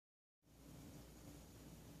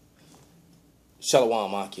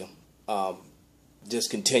Shalom, Akim. Just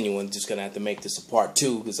continuing, just gonna have to make this a part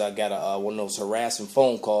 2 because I got one of those harassing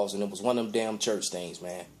phone calls, and it was one of them damn church things,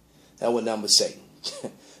 man. That was number Satan.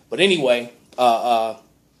 But anyway,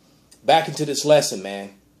 back into this lesson,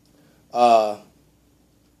 man. It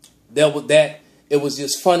was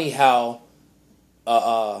just funny how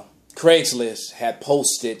Craigslist had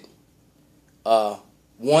posted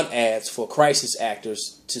want ads for crisis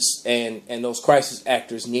actors and those crisis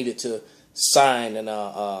actors needed to sign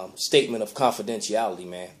a statement of confidentiality,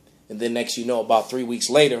 man. And then next you know, about 3 weeks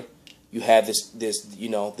later, you had this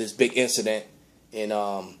big incident in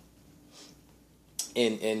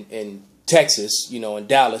Texas, in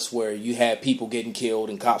Dallas, where you had people getting killed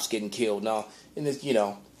and cops getting killed. Now, and this,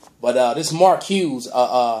 but this Mark Hughes,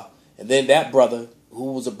 and then that brother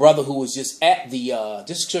who was just at the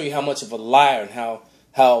just to show you how much of a liar and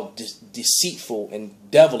how deceitful and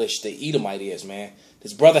devilish the Edomite is, man.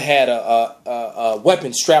 This brother had a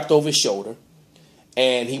weapon strapped over his shoulder,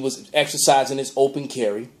 and he was exercising his open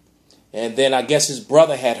carry. And then I guess his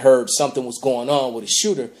brother had heard something was going on with his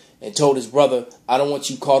shooter and told his brother, I don't want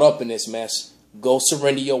you caught up in this mess. Go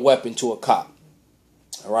surrender your weapon to a cop.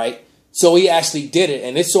 All right. So he actually did it,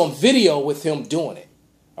 and it's on video with him doing it.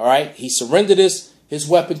 All right. He surrendered his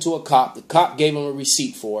weapon to a cop. The cop gave him a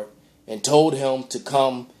receipt for it and told him to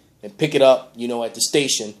come and pick it up, at the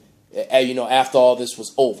station, after all this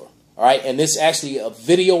was over. All right. And this is actually a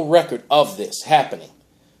video record of this happening.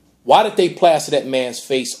 Why did they plaster that man's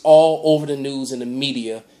face all over the news and the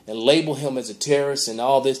media and label him as a terrorist and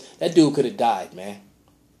all this? That dude could have died, man.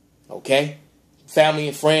 Okay. Family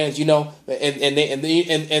and friends, and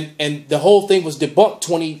the whole thing was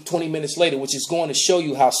debunked 20 minutes later, which is going to show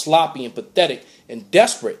you how sloppy and pathetic and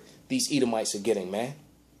desperate these Edomites are getting, man.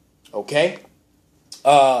 Okay.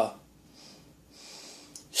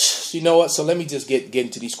 You know what? So let me just get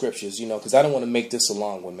into these scriptures, because I don't want to make this a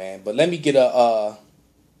long one, man. But let me get a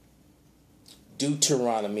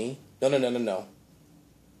Deuteronomy. No.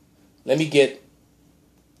 Let me get.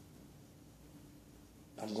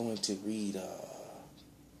 I'm going to read.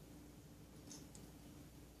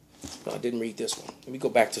 No, I didn't read this one. Let me go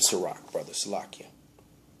back to Sirach, brother Salakia.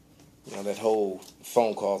 That whole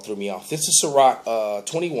phone call threw me off. This is Sirach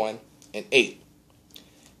 21:8.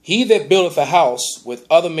 He that buildeth a house with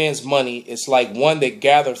other men's money is like one that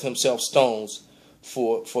gathereth himself stones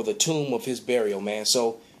for the tomb of his burial, man.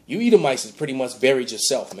 So you Edomites has pretty much buried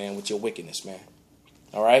yourself, man, with your wickedness, man.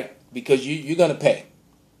 All right? Because you're going to pay.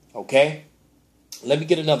 Okay? Let me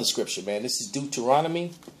get another scripture, man. This is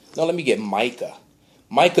Deuteronomy. No, let me get Micah.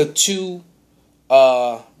 Micah 2,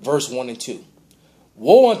 verse 1 and 2.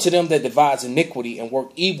 Woe unto them that devise iniquity and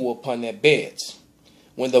work evil upon their beds.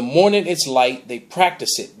 When the morning is light, they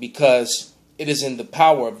practice it, because it is in the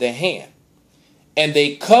power of their hand. And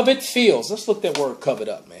they covet fields. Let's look that word covet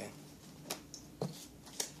up, man.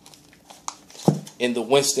 In the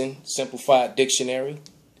Winston Simplified Dictionary,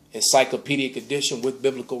 Encyclopedic Edition with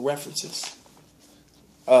biblical references.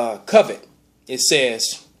 Covet, it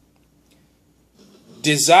says,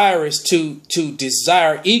 desire is to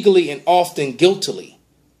desire eagerly and often guiltily.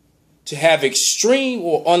 To have extreme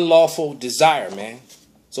or unlawful desire, man.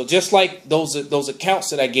 So just like those accounts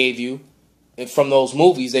that I gave you from those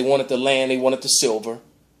movies, they wanted the land, they wanted the silver,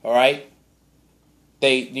 all right?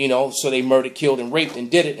 They, so they murdered, killed, and raped and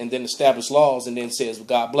did it, and then established laws, and then says, well,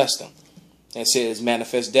 God bless them. And says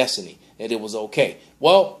manifest destiny, and it was okay.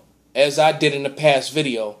 Well, as I did in the past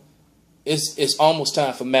video, it's almost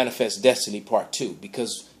time for manifest destiny part 2,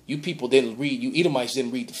 because you people didn't read, you Edomites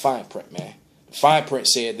didn't read the fine print, man. The fine print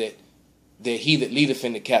said that he that leadeth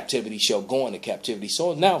into captivity shall go into captivity.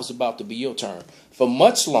 So now it's about to be your turn for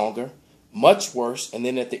much longer, much worse, and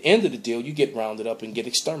then at the end of the deal, you get rounded up and get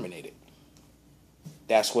exterminated.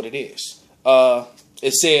 That's what it is.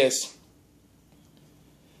 It says,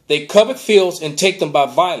 they covet fields and take them by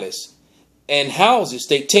violence, and houses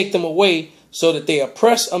they take them away, so that they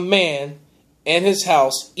oppress a man and his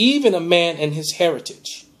house, even a man and his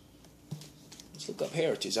heritage. Let's look up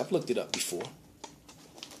heritage. I've looked it up before.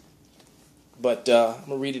 But I'm going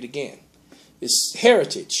to read it again. It's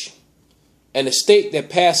heritage, an estate that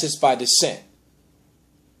passes by descent.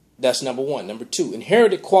 That's number 1. Number 2,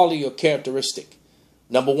 inherited quality or characteristic.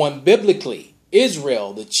 Number 1, biblically,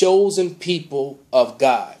 Israel, the chosen people of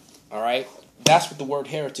God. All right? That's what the word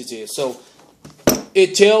heritage is. So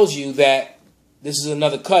it tells you that this is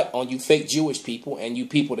another cut on you fake Jewish people and you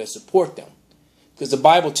people that support them. Because the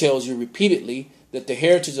Bible tells you repeatedly that the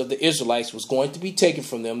heritage of the Israelites was going to be taken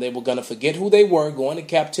from them. They were going to forget who they were, go into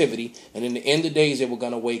captivity, and in the end of days, they were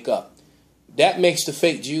going to wake up. that makes the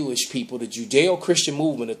fake Jewish people, the Judeo-Christian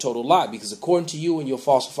movement, a total lie, because according to you and your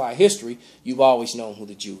falsified history, you've always known who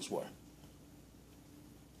the Jews were.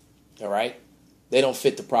 All right? They don't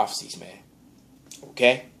fit the prophecies, man.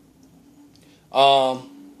 Okay?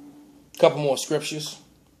 Couple more scriptures.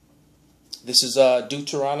 This is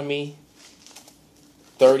Deuteronomy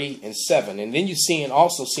 30:7. And then you're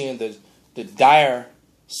also seeing the dire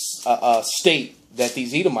state that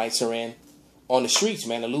these Edomites are in on the streets,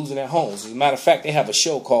 man. They're losing their homes. As a matter of fact, they have a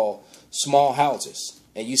show called Small Houses.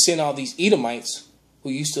 And you're seeing all these Edomites who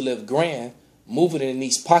used to live grand moving in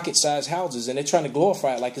these pocket-sized houses, and they're trying to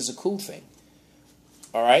glorify it like it's a cool thing.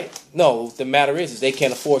 All right? No, the matter is they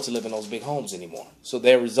can't afford to live in those big homes anymore. So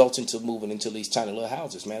they're resulting to moving into these tiny little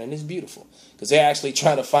houses, man. And it's beautiful because they're actually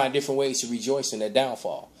trying to find different ways to rejoice in their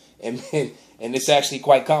downfall. And it's actually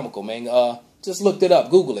quite comical, man. Just looked it up.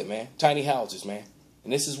 Google it, man. Tiny houses, man.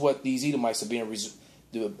 And this is what these Edomites are being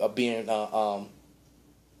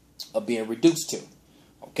reduced to.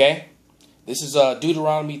 Okay? This is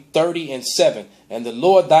Deuteronomy 30:7. And the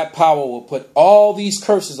Lord thy power will put all these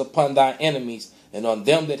curses upon thy enemies and on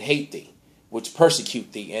them that hate thee, which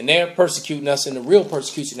persecute thee. And they're persecuting us, and the real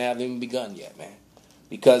persecution hasn't even begun yet, man.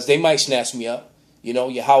 Because they might snatch me up. You know,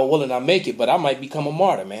 Yahweh willing, I make it, but I might become a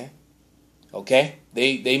martyr, man. Okay?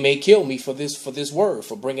 They may kill me for this word,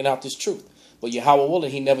 for bringing out this truth. But Yahweh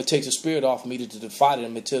willing, he never takes a spirit off me to fight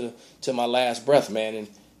him until my last breath, man.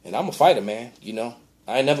 And I'm a fighter, man. You know,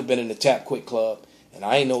 I ain't never been in the Tap Quick Club, and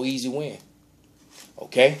I ain't no easy win.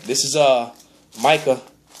 Okay? This is Micah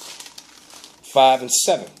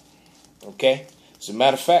 5:7. Okay? As a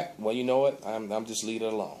matter of fact, well, you know what? I'm just leaving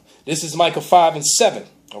it alone. This is Micah 5:7.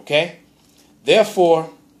 Okay?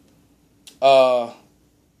 Therefore, 9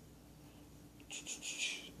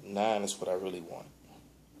 is what I really want.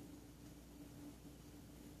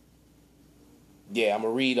 Yeah, I'm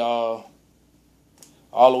going to read all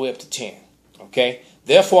the way up to 10. Okay?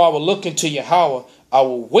 Therefore, I will look into Yahweh. I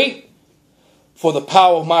will wait for the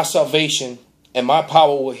power of my salvation, and my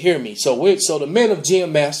power will hear me. So the men of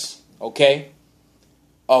GMS, okay,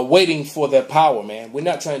 are waiting for their power, man. We're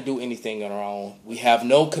not trying to do anything on our own. We have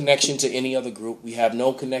no connection to any other group. We have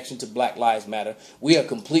no connection to Black Lives Matter. We are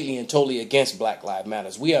completely and totally against Black Lives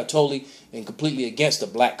Matters. We are totally and completely against the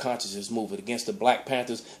Black Consciousness movement, against the Black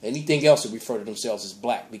Panthers, anything else that refer to themselves as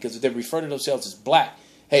black. Because if they refer to themselves as black,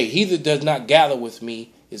 hey, he that does not gather with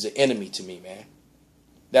me is an enemy to me, man.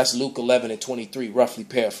 That's Luke 11:23, roughly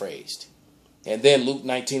paraphrased. And then Luke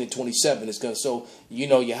 19:27 is going to, so, you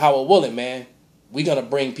know, Yahweh willing, man, we're going to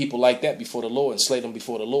bring people like that before the Lord and slay them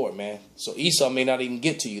before the Lord, man. So Esau may not even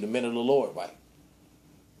get to you the minute of the Lord, right?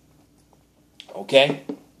 Okay?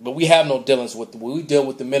 But we have no dealings with them. We deal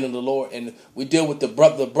with the men of the Lord, and we deal with the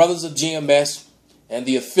brothers of GMS and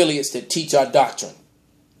the affiliates that teach our doctrine.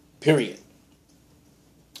 Period.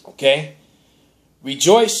 Okay?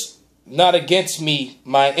 Rejoice not against me,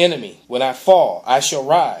 my enemy. When I fall, I shall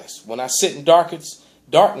rise. When I sit in darkness,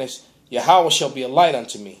 Yahweh shall be a light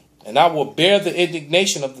unto me. And I will bear the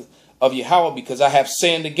indignation of Yahweh because I have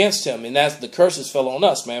sinned against him. And as the curses fell on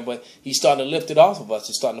us, man. But he's starting to lift it off of us.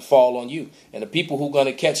 It's starting to fall on you. And the people who are going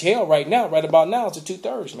to catch hell right about now, is the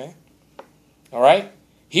 2/3, man. All right?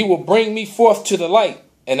 He will bring me forth to the light,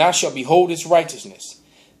 and I shall behold his righteousness.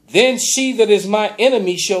 Then she that is my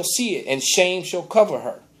enemy shall see it, and shame shall cover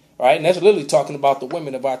her. All right? And that's literally talking about the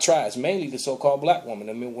women of our tribes, mainly the so-called black women,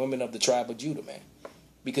 the women of the tribe of Judah, man.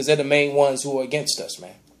 Because they're the main ones who are against us,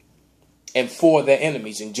 man. And for their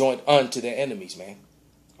enemies, and joined unto their enemies, man.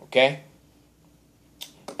 Okay?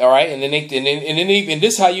 All right? And then even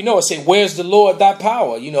this is how you know it. Say, where's the Lord thy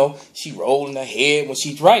power? You know, she rolling her head when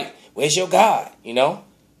she's right. Where's your God? You know?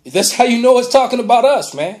 That's how you know it's talking about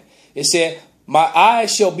us, man. It said, my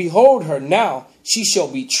eyes shall behold her now. She shall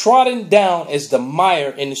be trodden down as the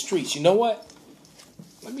mire in the streets. You know what?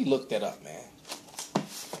 Let me look that up, man.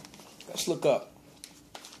 Let's look up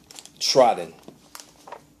trodden.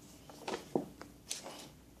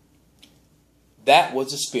 That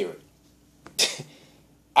was a spirit.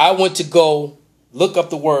 I went to go look up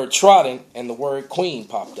the word trodden, and the word queen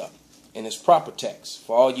popped up in its proper text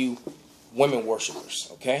for all you women worshipers.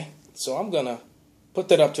 Okay, so I'm gonna put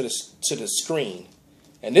that up to the screen,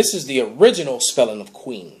 and this is the original spelling of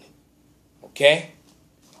queen. Okay,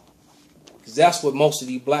 because that's what most of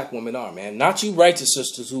these black women are, man. Not you righteous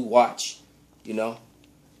sisters who watch, you know,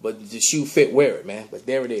 but the shoe fit, wear it, man. But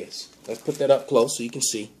there it is. Let's put that up close so you can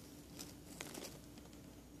see.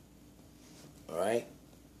 All right,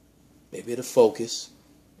 maybe it'll focus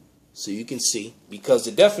so you can see, because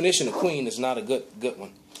the definition of queen is not a good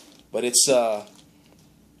one, but it's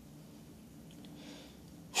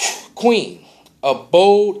queen, A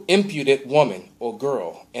bold, impudent woman or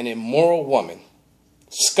girl, an immoral woman.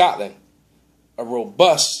 Scotland, a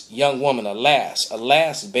robust young woman, a lass. A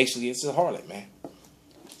lass basically it's a harlot, man.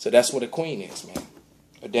 So that's what a queen is, man.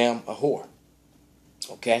 A whore.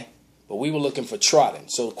 Okay? But we were looking for trotting.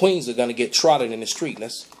 So queens are going to get trotted in the street.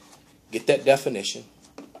 Let's get that definition.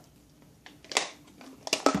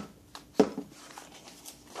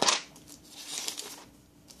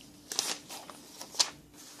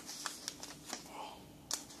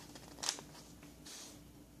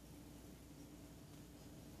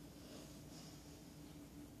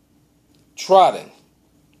 Trodden.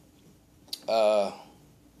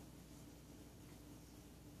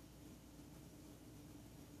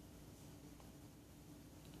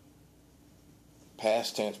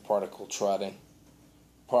 Past tense particle trodden.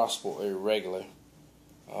 Possible or irregular.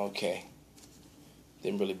 Okay.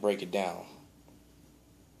 Didn't really break it down.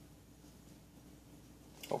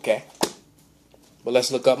 Okay. But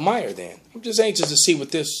let's look up Meyer then. I'm just anxious to see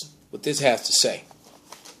what this has to say.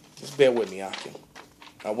 Just bear with me, Akin.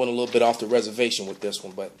 I went a little bit off the reservation with this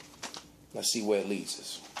one, but let's see where it leads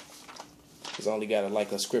us. Because I only got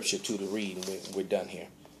like a scripture to read, and we're done here.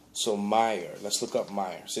 So Meyer, let's look up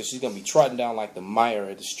Meyer. So she's going to be trotting down like the mire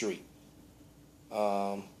of the street.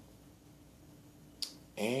 And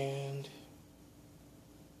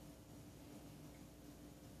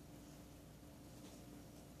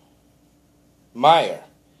mire,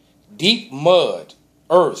 deep mud,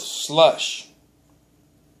 earth, slush.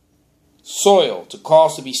 Soil, to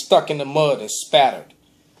cause to be stuck in the mud and spattered.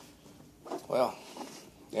 Well,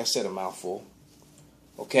 that's it, a mouthful.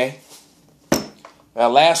 Okay. Our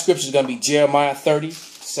last scripture is going to be Jeremiah 30,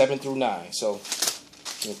 7 through 9. So,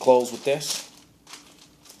 we'll close with this.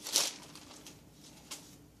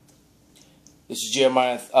 This is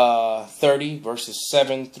Jeremiah 30, verses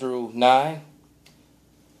 7 through 9.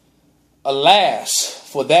 Alas,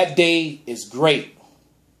 for that day is great,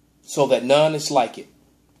 so that none is like it.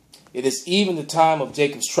 It is even the time of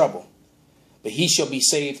Jacob's trouble, but he shall be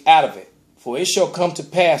saved out of it. For it shall come to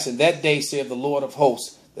pass in that day, saith the Lord of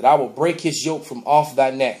hosts, that I will break his yoke from off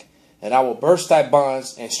thy neck, and I will burst thy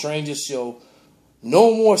bonds, and strangers shall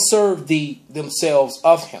no more serve thee themselves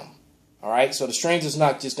of him. All right, so the stranger's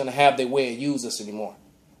not just going to have their way and use us anymore.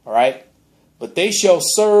 All right, but they shall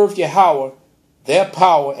serve Yahweh, their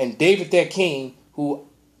power, and David their king, who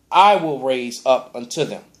I will raise up unto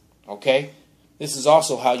them. Okay. This is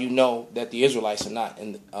also how you know that the Israelites are not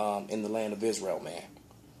in the land of Israel, man.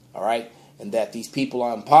 All right, and that these people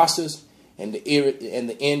are imposters, and the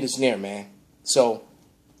end is near, man. So,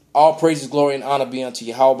 all praises, glory, and honor be unto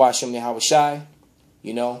Yahweh Bashem Yahweh Shai.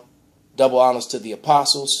 You know, double honors to the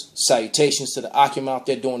apostles. Salutations to the Akim out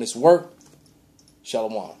there doing this work.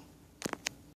 Shalom.